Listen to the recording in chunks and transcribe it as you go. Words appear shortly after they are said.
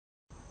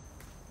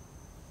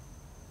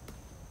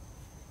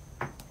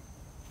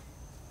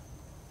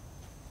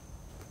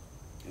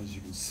As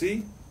you can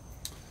see,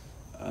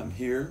 I'm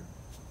here.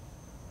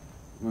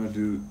 I'm going to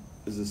do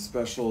is a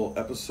special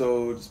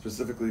episode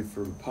specifically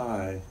for the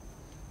pie,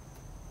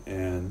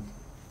 and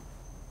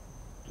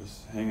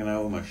just hanging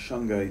out with my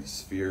shungite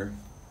sphere.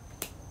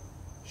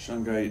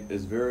 Shungite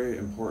is very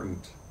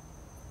important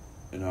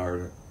in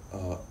our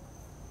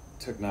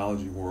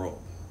technology world.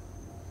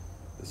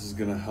 This is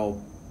going to help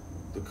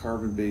the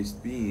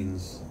carbon-based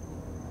beings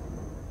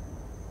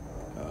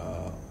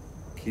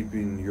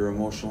keeping your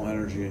emotional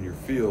energy in your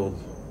field,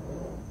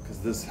 because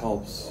this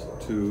helps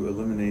to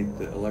eliminate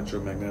the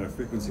electromagnetic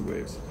frequency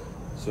waves.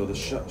 So the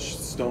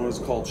stone is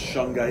called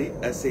shungite,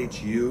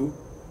 shungite.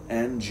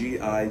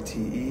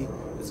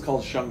 It's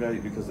called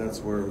shungite because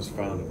that's where it was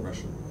found in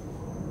Russia.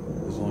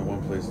 There's only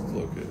one place it's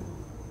located.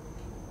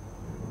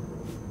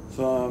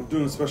 So I'm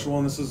doing a special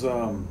one. This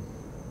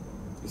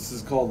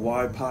is called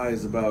Why Pie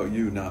is About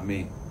You, Not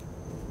Me.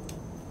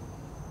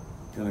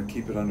 Gonna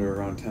keep it under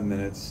around 10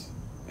 minutes.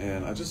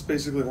 And I just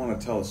basically want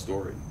to tell a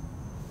story.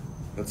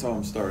 That's how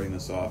I'm starting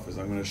this off, is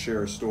I'm going to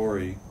share a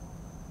story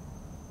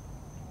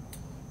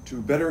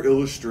to better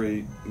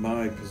illustrate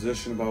my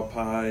position about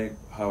pie,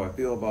 how I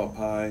feel about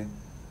pie,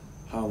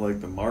 how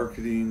like the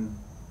marketing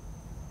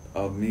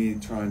of me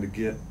trying to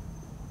get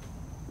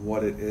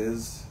what it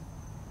is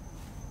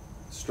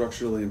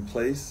structurally in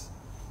place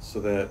so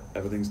that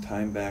everything's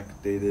time back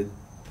dated,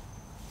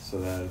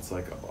 so that it's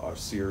like a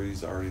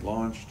series already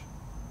launched.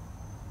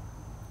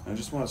 I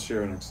just want to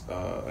share an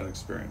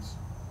experience.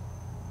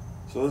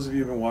 So those of you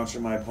who've been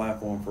watching my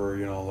platform for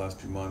the last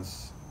few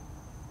months,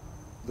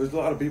 there's a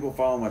lot of people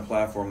following my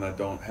platform that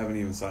haven't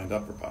even signed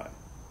up for Pi,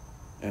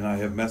 and I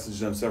have messaged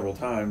them several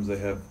times. They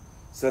have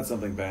said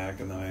something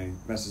back, and then I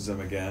message them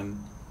again,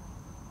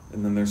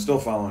 and then they're still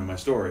following my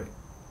story.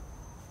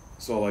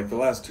 So like the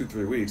last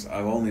 2-3 weeks,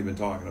 I've only been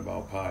talking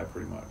about Pi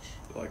pretty much,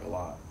 like a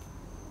lot,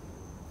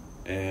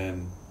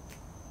 and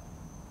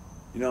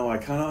I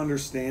kind of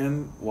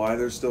understand why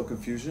there's still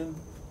confusion,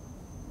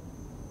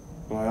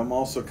 but I'm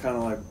also kind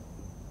of like,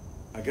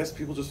 I guess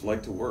people just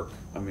like to work.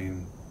 I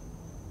mean,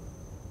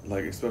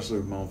 like especially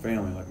with my own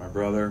family, like my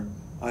brother.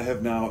 I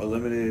have now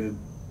eliminated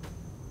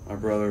my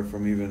brother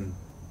from even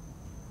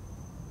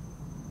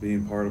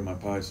being part of my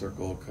pie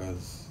circle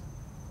because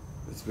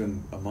it's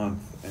been a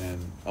month and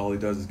all he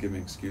does is give me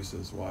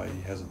excuses why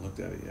he hasn't looked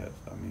at it yet.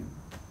 I mean,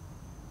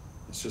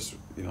 it's just,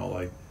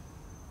 like,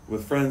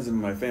 with friends and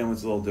my family,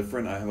 it's a little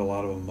different. I have a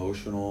lot of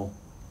emotional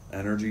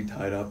energy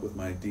tied up with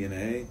my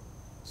DNA.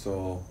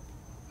 So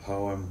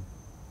how I'm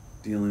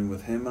dealing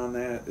with him on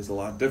that is a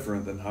lot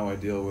different than how I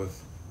deal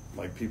with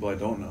like people I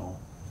don't know,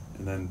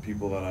 and then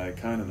people that I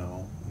kind of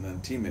know, and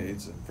then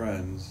teammates and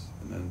friends,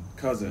 and then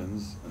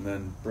cousins, and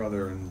then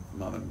brother and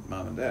mom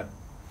and dad.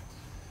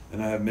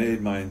 And I have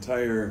made my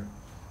entire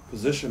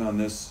position on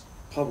this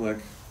public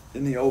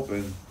in the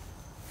open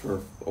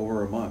for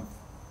over a month.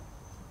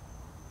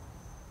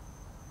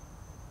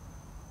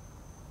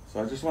 So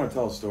I just want to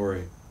tell a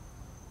story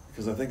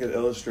because I think it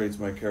illustrates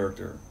my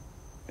character,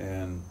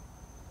 and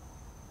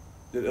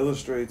it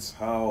illustrates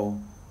how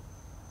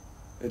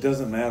it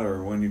doesn't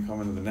matter when you come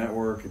into the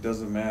network. It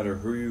doesn't matter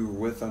who you're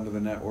with under the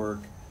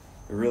network.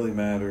 It really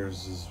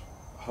matters is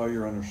how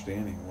you're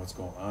understanding what's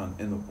going on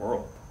in the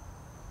world.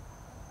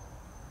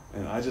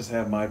 And I just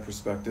have my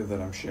perspective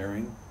that I'm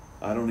sharing.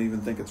 I don't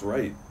even think it's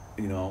right.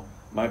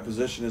 My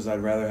position is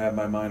I'd rather have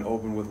my mind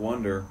open with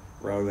wonder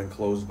rather than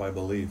closed by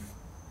belief.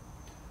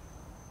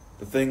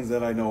 The things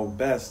that I know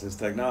best is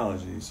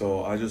technology,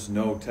 so I just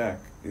know tech.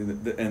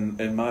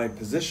 And my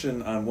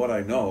position on what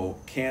I know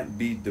can't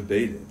be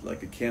debated,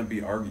 like it can't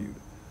be argued.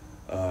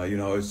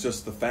 It's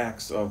just the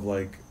facts of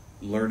like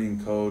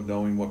learning code,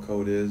 knowing what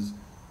code is.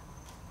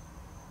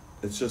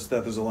 It's just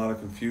that there's a lot of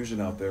confusion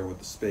out there with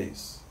the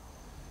space.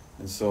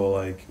 And so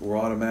like we're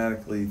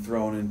automatically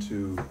thrown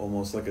into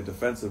almost like a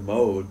defensive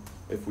mode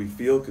if we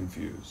feel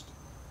confused.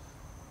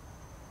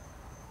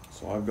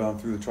 So I've gone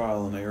through the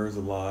trial and errors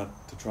a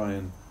lot to try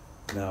and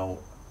now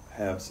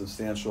have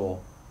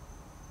substantial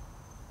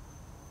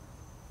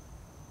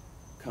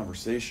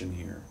conversation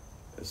here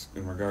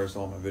in regards to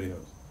all my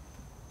videos.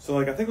 So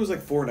like I think it was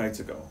like 4 nights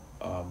ago.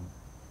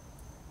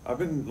 I've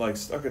been like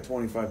stuck at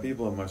 25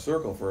 people in my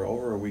circle for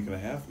over a week and a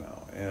half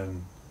now,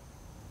 and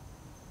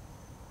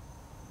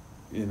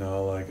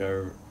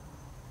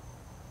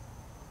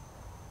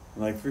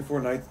like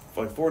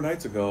 4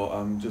 nights ago,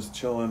 I'm just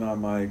chilling on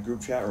my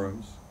group chat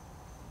rooms,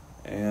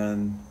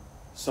 and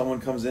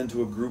someone comes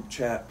into a group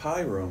chat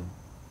pie room,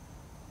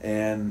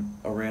 and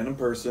a random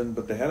person,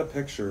 but they had a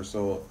picture,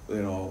 so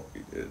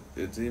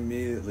it's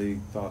immediately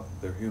thought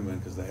they're human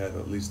because they had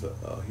at least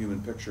a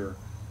human picture,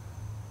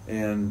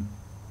 and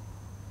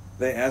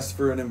they asked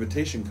for an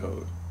invitation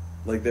code.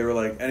 Like they were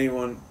like,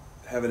 anyone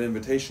have an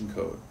invitation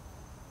code?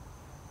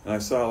 And I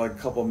saw like a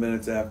couple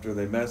minutes after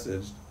they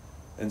messaged,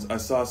 and I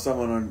saw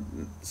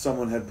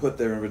someone had put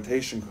their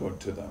invitation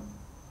code to them.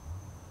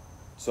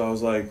 So I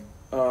was like,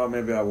 oh,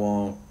 maybe I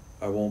won't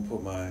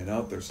put mine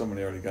out there.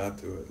 Somebody already got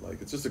to it.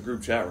 Like, it's just a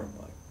group chat room,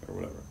 like, or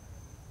whatever.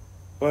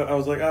 But I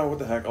was like, oh, what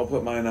the heck? I'll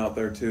put mine out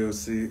there too,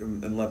 see,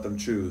 and let them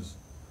choose.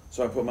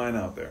 So I put mine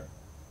out there.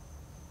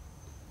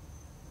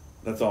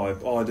 That's all.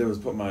 All I did was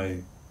put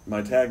my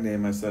tag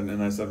name. I said,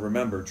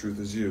 remember, truth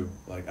is you.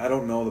 Like, I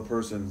don't know the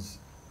person's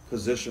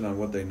position on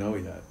what they know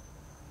yet.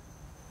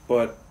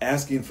 But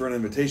asking for an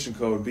invitation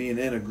code, being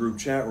in a group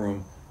chat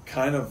room,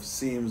 kind of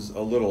seems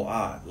a little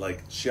odd.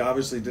 Like, she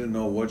obviously didn't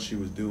know what she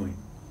was doing.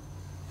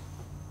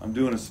 I'm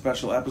doing a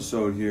special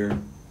episode here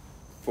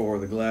for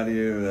the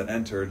gladiator that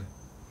entered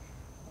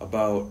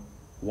about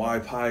why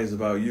pi is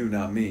about you,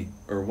 not me,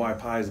 or why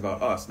pi is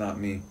about us, not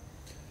me.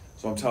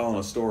 So I'm telling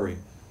a story.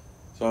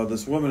 So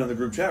this woman in the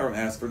group chat room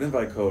asked for an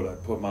invite code. I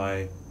put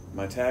my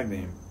tag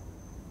name.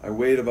 I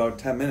wait about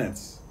 10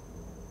 minutes,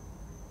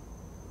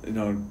 you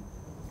know,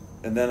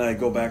 and then I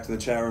go back to the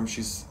chat room.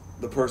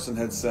 The person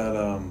had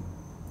said,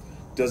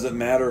 does it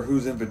matter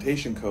whose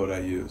invitation code I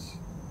use?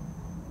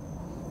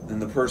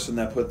 And the person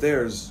that put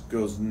theirs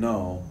goes,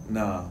 no,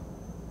 nah.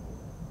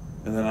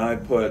 And then I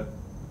put,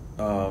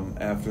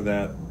 after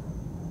that,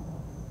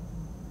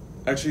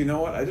 actually, you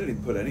know what? I didn't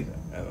even put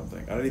anything, I don't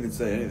think. I didn't even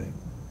say anything.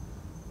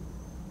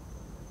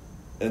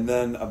 And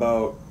then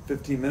about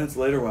 15 minutes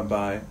later went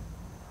by.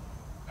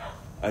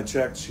 I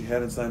checked, she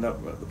hadn't signed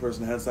up, the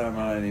person had signed up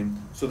my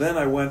name. So then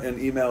I went and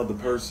emailed the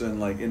person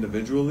like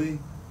individually,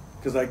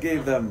 because I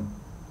gave them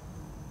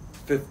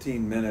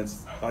 15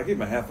 minutes, I gave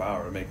them a half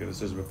hour to make a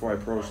decision before I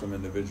approached them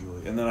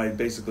individually. And then I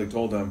basically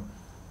told them,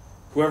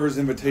 whoever's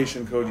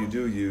invitation code you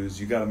do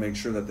use, you got to make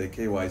sure that they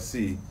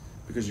KYC,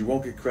 because you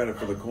won't get credit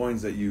for the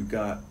coins that you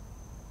got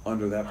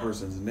under that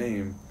person's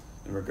name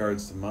in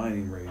regards to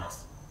mining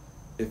rates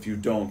if you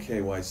don't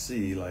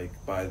KYC like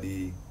by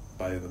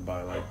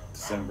like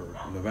December,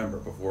 November,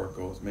 before it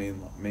goes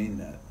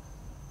mainnet.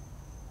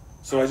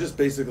 So I just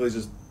basically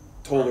just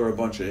told her a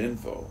bunch of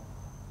info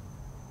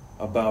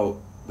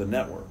about the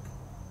network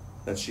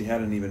that she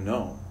hadn't even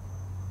known.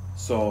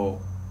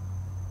 So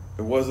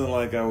it wasn't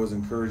like I was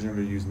encouraging her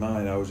to use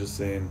mine. I was just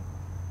saying,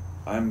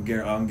 I'm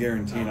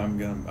guaranteeing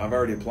I've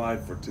already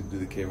applied to do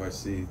the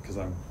KYC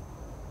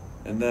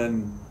and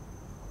then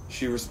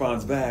she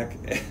responds back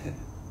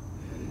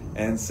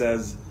and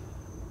says,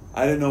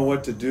 I didn't know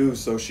what to do,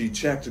 so she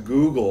checked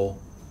Google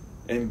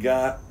and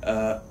got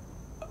a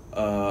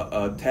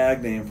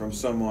tag name from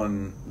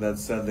someone that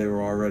said they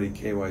were already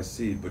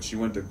KYC, but she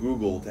went to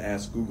Google to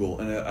ask Google,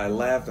 and I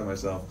laughed at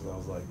myself because I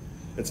was like,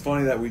 it's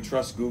funny that we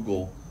trust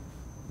Google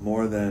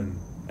more than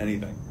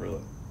anything,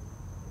 really.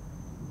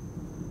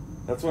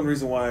 That's one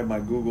reason why my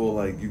Google,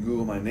 like, you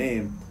Google my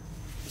name,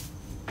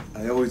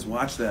 I always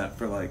watch that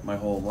for like my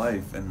whole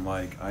life, and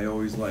like I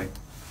always like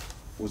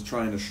was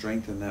trying to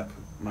strengthen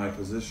my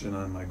position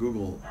on my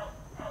Google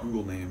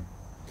name,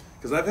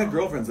 because I've had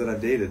girlfriends that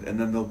I've dated and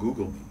then they'll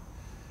Google me,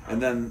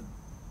 and then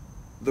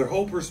their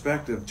whole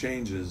perspective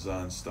changes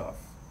on stuff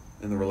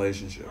in the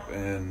relationship,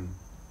 and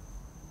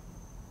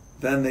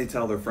then they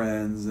tell their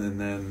friends, and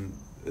then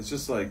it's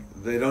just like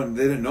they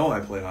didn't know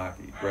I played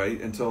hockey, right,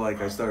 until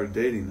like I started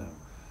dating them,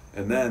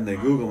 and then they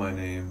Google my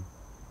name,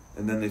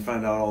 and then they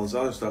find out all this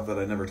other stuff that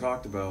I never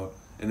talked about.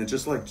 And it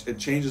just like, it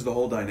changes the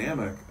whole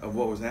dynamic of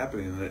what was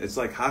happening. And it's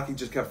like hockey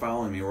just kept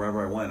following me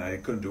wherever I went. I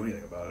couldn't do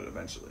anything about it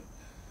eventually.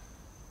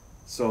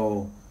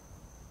 So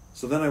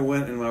then I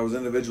went and I was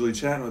individually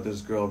chatting with this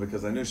girl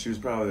because I knew she was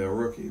probably a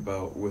rookie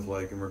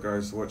in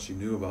regards to what she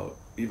knew about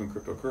even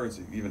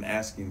cryptocurrency, even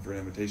asking for an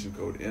invitation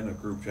code in a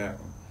group chat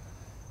room.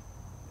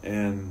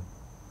 And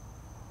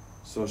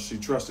so she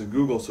trusted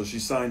Google, so she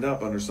signed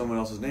up under someone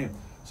else's name.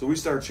 So we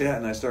started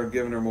chatting. I started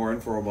giving her more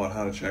info about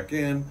how to check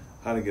in,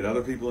 how to get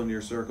other people into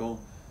your circle.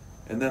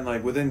 And then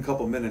like within a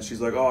couple minutes,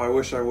 she's like, oh, I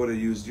wish I would have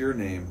used your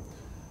name.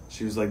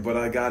 She was like, but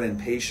I got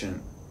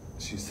impatient,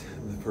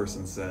 the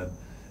person said.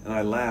 And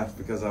I laughed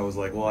because I was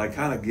like, well, I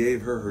kind of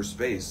gave her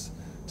space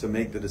to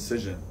make the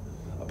decision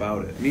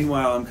about it.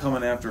 Meanwhile, I'm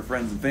coming after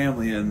friends and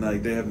family and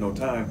like they have no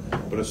time,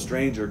 but a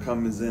stranger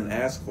comes in,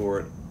 asks for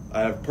it.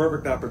 I have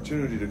perfect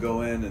opportunity to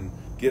go in and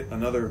get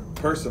another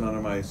person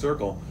under my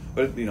circle.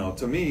 But you know,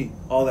 to me,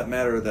 all that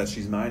mattered is that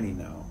she's mining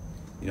now.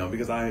 You know,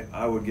 because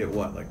I would get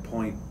what, like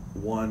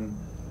 0.1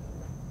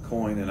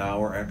 coin an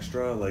hour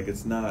extra. Like,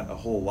 it's not a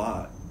whole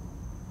lot.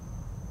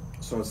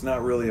 So it's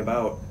not really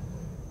about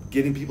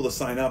getting people to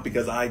sign up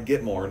because I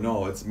get more.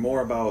 No, it's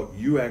more about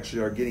you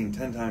actually are getting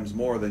 10 times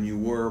more than you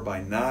were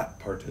by not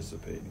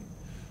participating.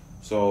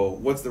 So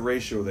what's the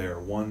ratio there?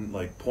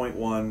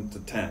 0.1 to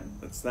 10.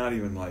 It's not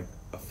even like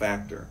a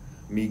factor,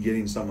 me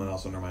getting someone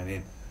else under my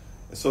name.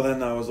 So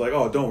then I was like,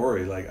 oh, don't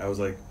worry. Like, I was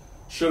like,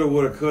 shoulda,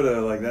 woulda,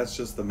 coulda. Like, that's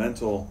just the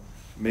mental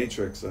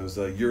matrix. I was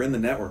like, you're in the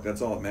network.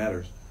 That's all that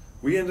matters.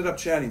 We ended up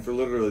chatting for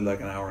literally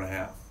like an hour and a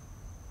half.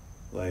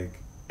 Like,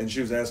 and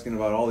she was asking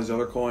about all these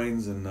other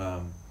coins, and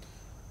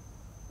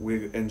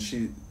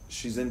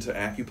she's into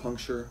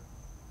acupuncture,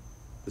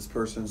 this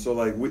person. So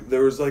like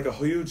there was like a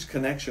huge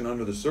connection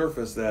under the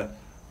surface that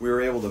we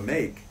were able to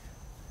make.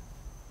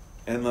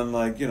 And then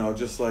like, you know,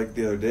 just like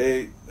the other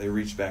day, they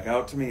reached back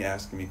out to me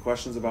asking me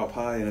questions about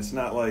Pi, and it's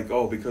not like,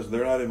 oh, because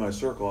they're not in my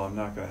circle, I'm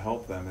not going to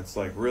help them. It's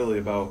like really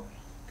about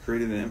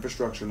creating an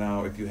infrastructure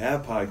now. If you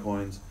have Pi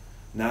coins,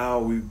 now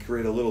we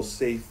create a little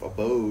safe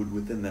abode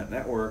within that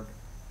network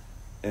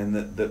and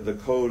the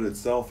code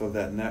itself of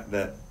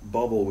that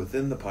bubble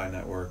within the Pi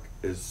network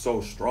is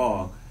so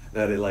strong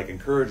that it like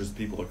encourages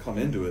people to come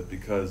into it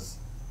because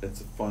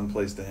it's a fun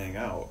place to hang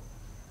out,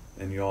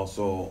 and you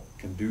also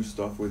can do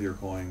stuff with your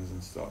coins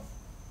and stuff.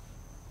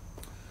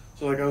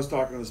 So like I was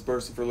talking to this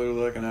person for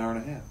literally like an hour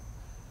and a half,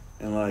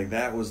 and like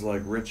that was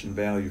like rich in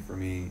value for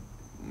me,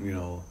 you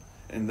know.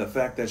 And the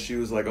fact that she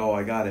was like, oh,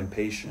 I got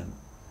impatient,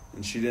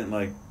 and she didn't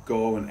like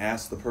go and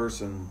ask the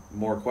person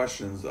more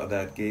questions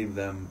that gave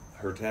them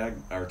our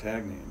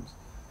tag names.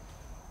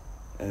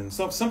 And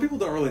some people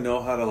don't really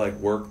know how to like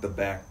work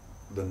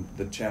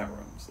the chat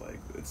rooms. Like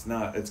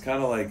it's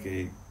kind of like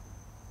the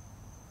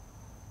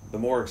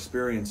more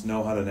experienced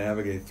know how to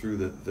navigate through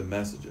the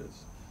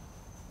messages.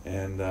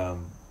 And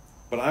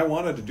but I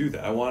wanted to do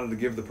that. I wanted to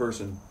give the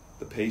person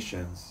the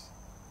patience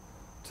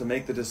to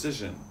make the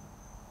decision,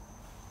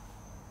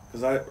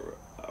 because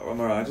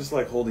I just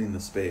like holding the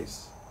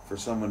space for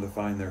someone to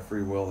find their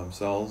free will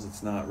themselves.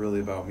 It's not really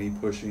about me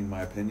pushing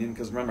my opinion,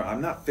 because remember,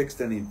 I'm not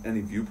fixed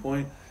any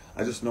viewpoint.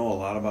 I just know a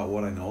lot about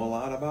what I know a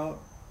lot about.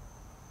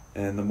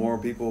 And the more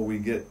people we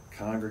get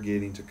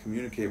congregating to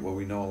communicate what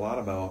we know a lot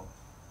about,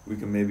 we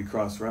can maybe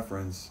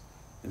cross-reference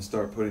and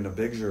start putting a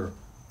bigger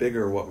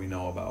what we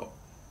know about.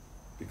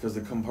 Because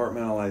the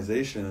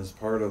compartmentalization is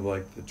part of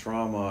like the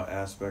trauma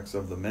aspects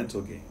of the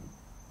mental game.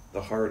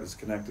 The heart is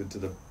connected to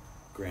the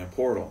grand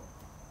portal.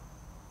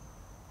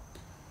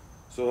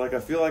 So like I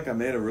feel like I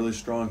made a really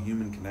strong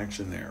human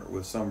connection there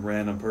with some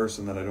random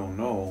person that I don't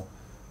know,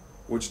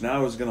 which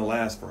now is going to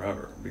last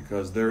forever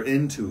because they're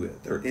into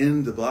it. They're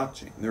into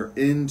blockchain. They're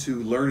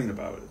into learning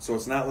about it. So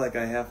it's not like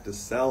I have to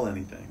sell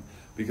anything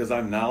because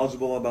I'm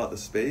knowledgeable about the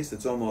space.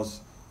 It's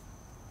almost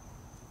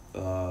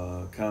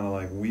kind of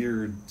like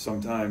weird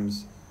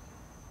sometimes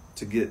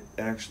to get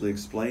actually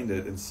explained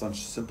it in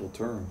such simple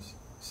terms,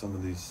 some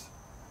of these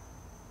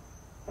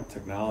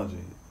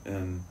technology.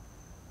 And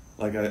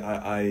like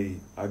I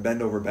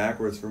bend over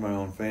backwards for my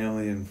own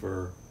family and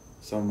for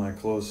some of my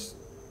close,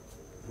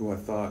 who I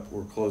thought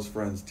were close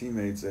friends,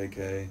 teammates,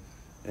 AK,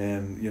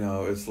 and you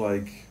know, it's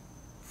like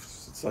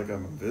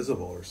I'm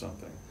invisible or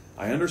something.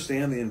 I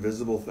understand the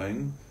invisible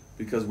thing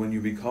because when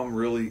you become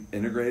really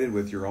integrated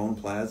with your own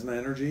plasma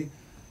energy,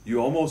 you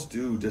almost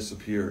do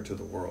disappear to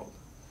the world.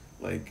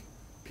 Like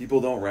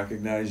people don't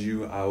recognize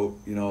you out,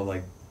 you know,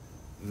 like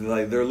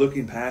they're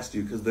looking past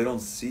you because they don't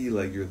see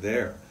like you're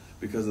there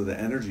because of the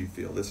energy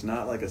field. It's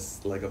not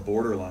like a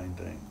borderline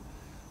thing.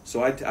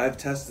 So I've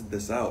tested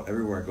this out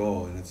everywhere I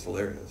go, and it's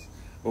hilarious.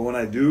 But when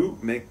I do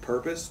make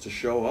purpose to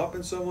show up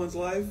in someone's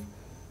life,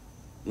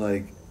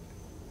 like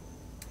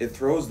it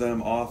throws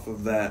them off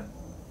of that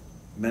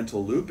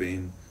mental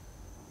looping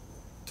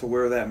to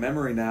where that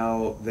memory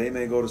now, they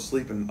may go to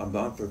sleep in a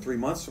month or 3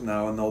 months from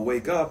now and they'll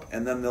wake up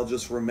and then they'll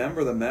just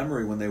remember the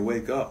memory when they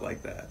wake up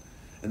like that.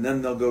 And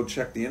then they'll go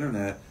check the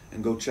internet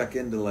and go check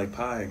into like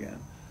Pi again.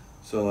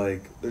 So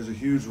like there's a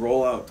huge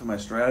rollout to my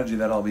strategy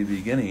that I'll be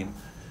beginning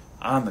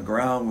on the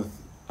ground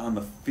on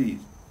the feet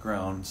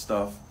ground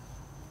stuff.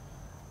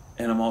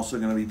 And I'm also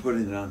going to be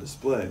putting it on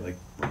display, like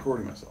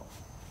recording myself.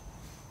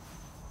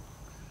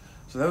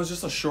 So that was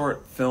just a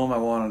short film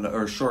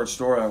short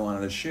story I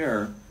wanted to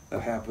share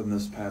that happened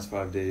this past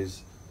 5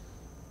 days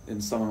in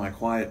some of my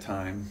quiet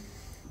time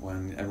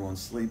when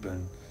everyone's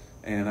sleeping.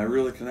 And I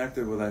really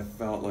connected with, I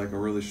felt like a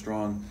really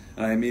strong,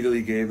 and I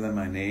immediately gave them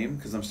my name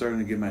because I'm starting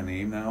to give my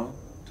name now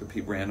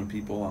to random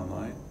people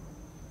online.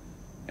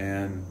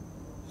 And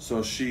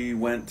so she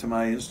went to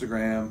my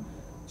Instagram,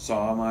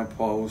 saw my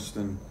post,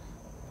 and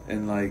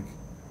like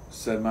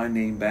said my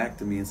name back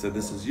to me and said,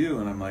 "This is you."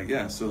 And I'm like,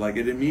 yeah. So like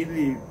it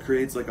immediately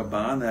creates like a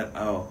bond that,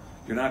 oh,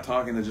 you're not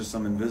talking to just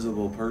some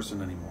invisible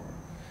person anymore.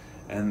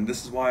 And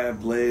this is why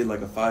I've laid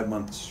like a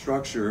 5-month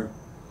structure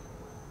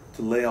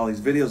to lay all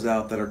these videos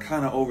out that are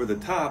kind of over the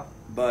top,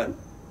 but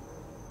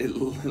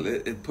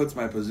it puts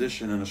my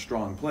position in a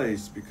strong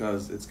place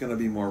because it's going to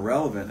be more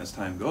relevant as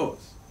time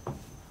goes.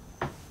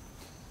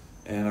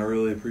 And I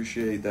really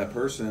appreciate that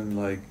person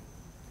like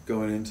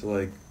going into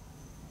like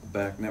the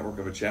back network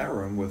of a chat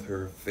room with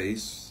her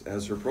face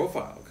as her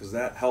profile, because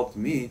that helped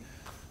me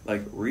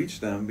like reach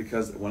them,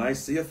 because when I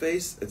see a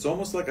face, it's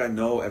almost like I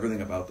know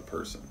everything about the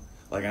person.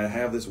 Like I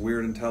have this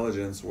weird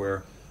intelligence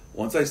where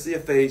once I see a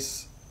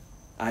face,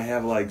 I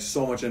have like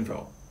so much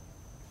info,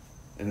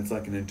 and it's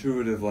like an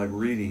intuitive like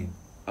reading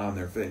on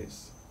their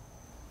face.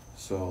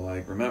 So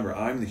like remember,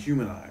 I'm the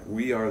human eye.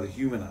 We are the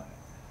human eye.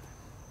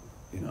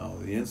 You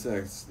know, the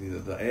insects,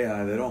 the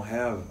AI, they don't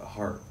have a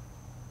heart.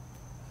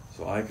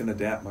 So I can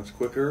adapt much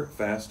quicker,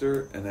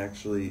 faster, and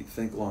actually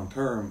think long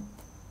term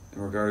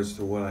in regards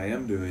to what I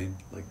am doing,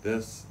 like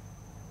this.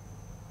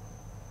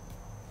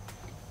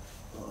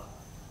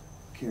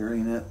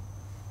 Carrying it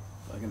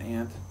like an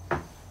ant,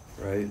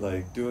 right?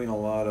 Like doing a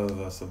lot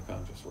of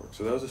subconscious work.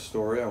 So that was a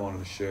story I wanted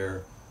to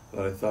share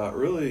that I thought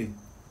really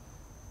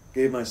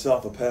gave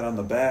myself a pat on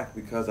the back,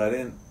 because I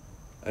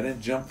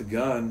didn't jump the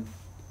gun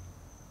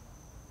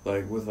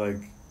because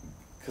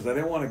I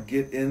didn't want to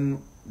get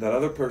in. That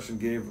other person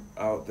gave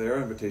out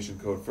their invitation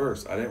code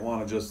first. I didn't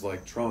want to just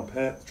like trump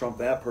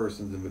that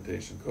person's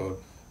invitation code.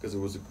 because it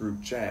was a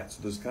group chat.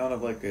 So there's kind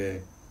of like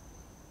a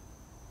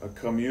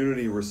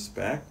community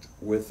respect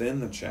within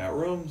the chat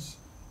rooms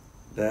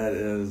that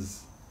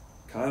is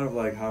kind of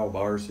like how a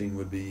bar scene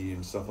would be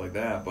and stuff like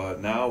that. But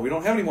now we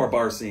don't have any more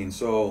bar scenes.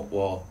 So,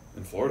 well,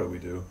 in Florida we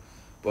do,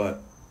 but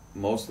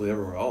mostly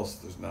everywhere else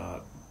there's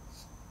not,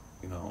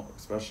 you know,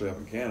 especially up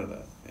in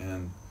Canada.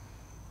 And,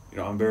 you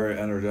know, I'm very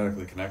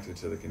energetically connected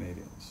to the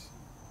Canadians.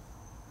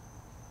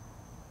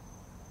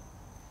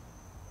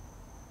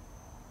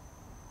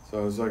 So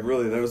it was like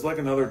really, there was like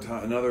another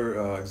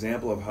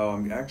example of how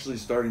I'm actually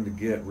starting to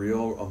get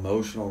real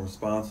emotional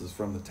responses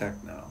from the tech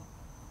now,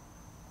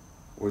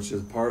 which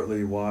is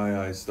partly why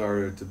I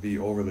started to be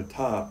over the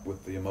top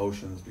with the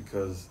emotions,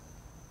 because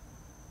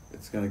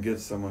it's going to get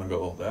someone to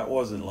go, oh, that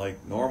wasn't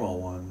like normal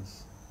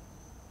ones.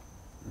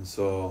 And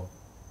so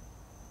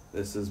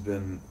this has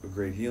been a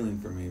great healing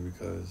for me,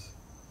 because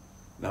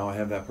now I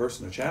have that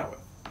person to chat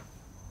with,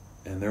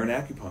 and they're an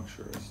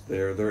acupuncturist.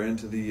 They're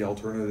into the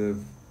alternative,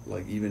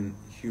 like even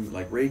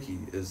like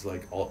Reiki is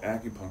like all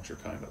acupuncture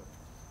kind of.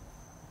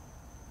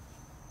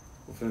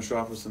 We'll finish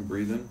off with some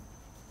breathing.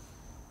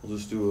 We'll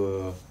just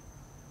do a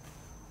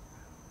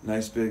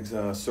nice big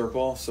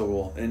circle. So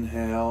we'll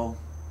inhale,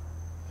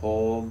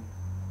 hold,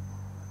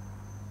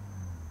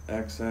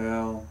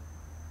 exhale,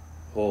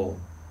 hold.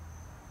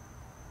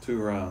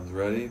 2 rounds.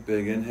 Ready?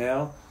 Big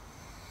inhale,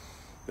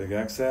 big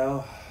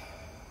exhale,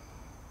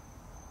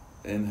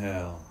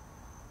 inhale,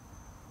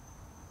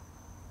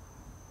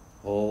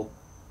 hold,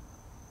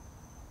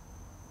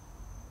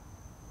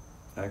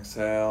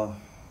 exhale,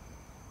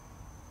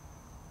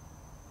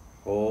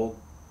 hold.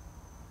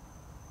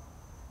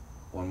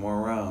 1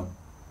 more round.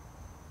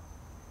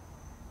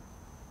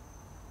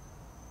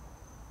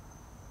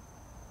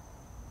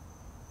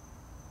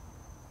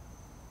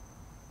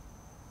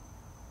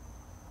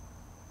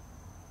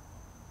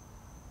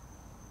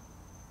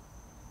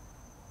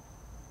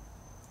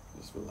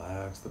 Just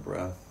relax the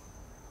breath.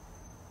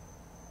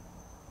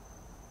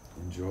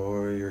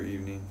 Enjoy your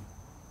evening.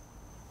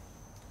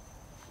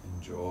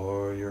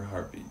 Enjoy your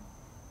heartbeat.